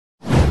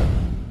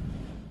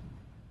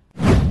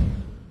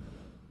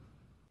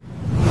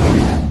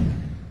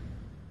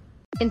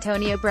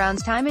Antonio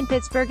Brown's time in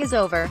Pittsburgh is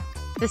over.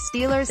 The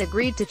Steelers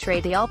agreed to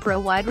trade the All-Pro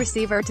wide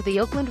receiver to the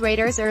Oakland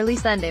Raiders early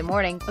Sunday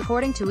morning,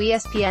 according to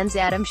ESPN's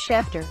Adam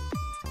Schefter.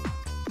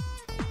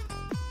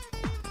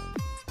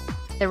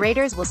 The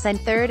Raiders will send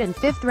 3rd and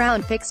 5th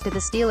round picks to the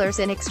Steelers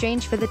in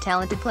exchange for the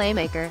talented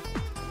playmaker.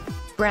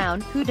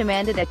 Brown, who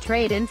demanded a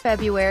trade in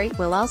February,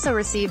 will also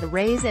receive a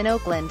raise in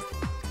Oakland.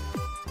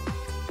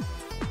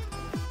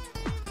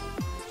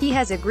 He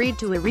has agreed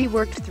to a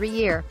reworked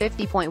 3-year,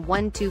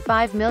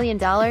 $50.125 million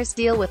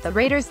deal with the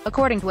Raiders,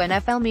 according to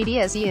NFL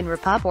media's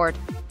Rapoport.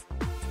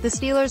 The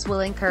Steelers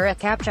will incur a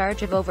cap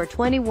charge of over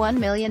 $21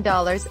 million,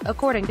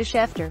 according to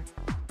Schefter.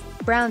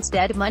 Brown's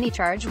dead money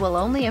charge will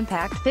only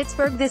impact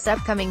Pittsburgh this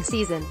upcoming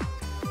season.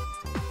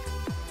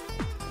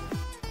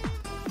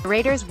 The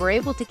Raiders were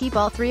able to keep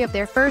all 3 of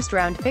their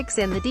first-round picks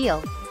in the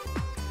deal.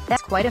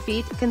 That's quite a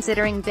feat,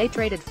 considering they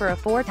traded for a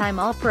 4-time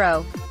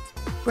All-Pro.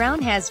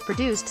 Brown has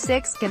produced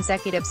 6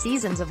 consecutive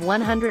seasons of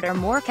 100 or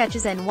more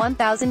catches and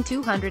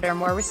 1,200 or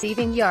more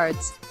receiving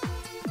yards.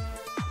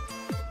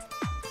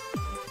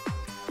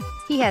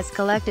 He has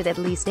collected at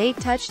least 8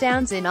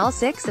 touchdowns in all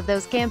 6 of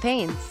those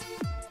campaigns.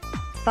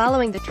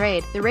 Following the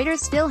trade, the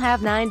Raiders still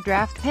have 9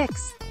 draft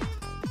picks.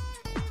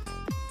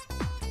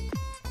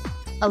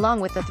 Along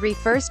with the 3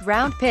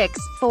 first-round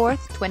picks,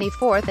 4th,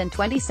 24th and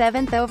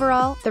 27th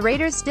overall, the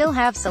Raiders still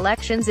have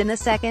selections in the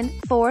 2nd,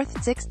 4th,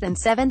 6th and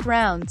 7th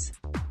rounds.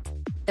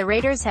 The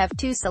Raiders have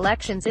 2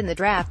 selections in the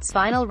draft's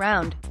final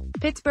round.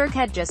 Pittsburgh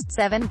had just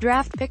 7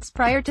 draft picks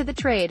prior to the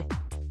trade.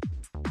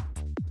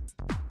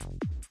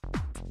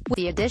 With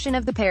the addition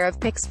of the pair of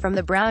picks from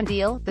the Brown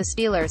deal, the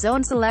Steelers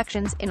own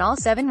selections in all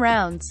 7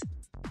 rounds.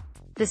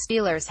 The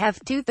Steelers have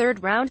 2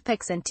 third-round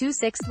picks and 2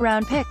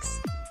 sixth-round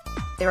picks.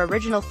 Their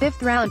original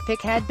 5th-round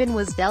pick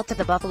was dealt to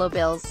the Buffalo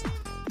Bills.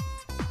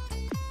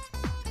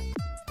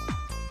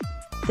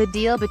 The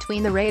deal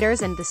between the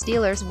Raiders and the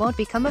Steelers won't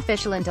become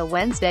official until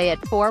Wednesday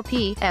at 4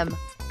 p.m.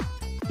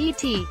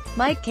 ET.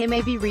 Mike K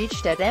may be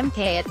reached at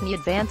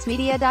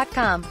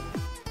mk@advancemedia.com.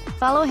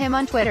 Follow him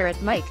on Twitter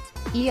at Mike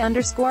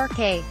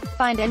E_K.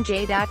 Find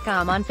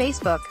NJ.com on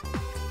Facebook.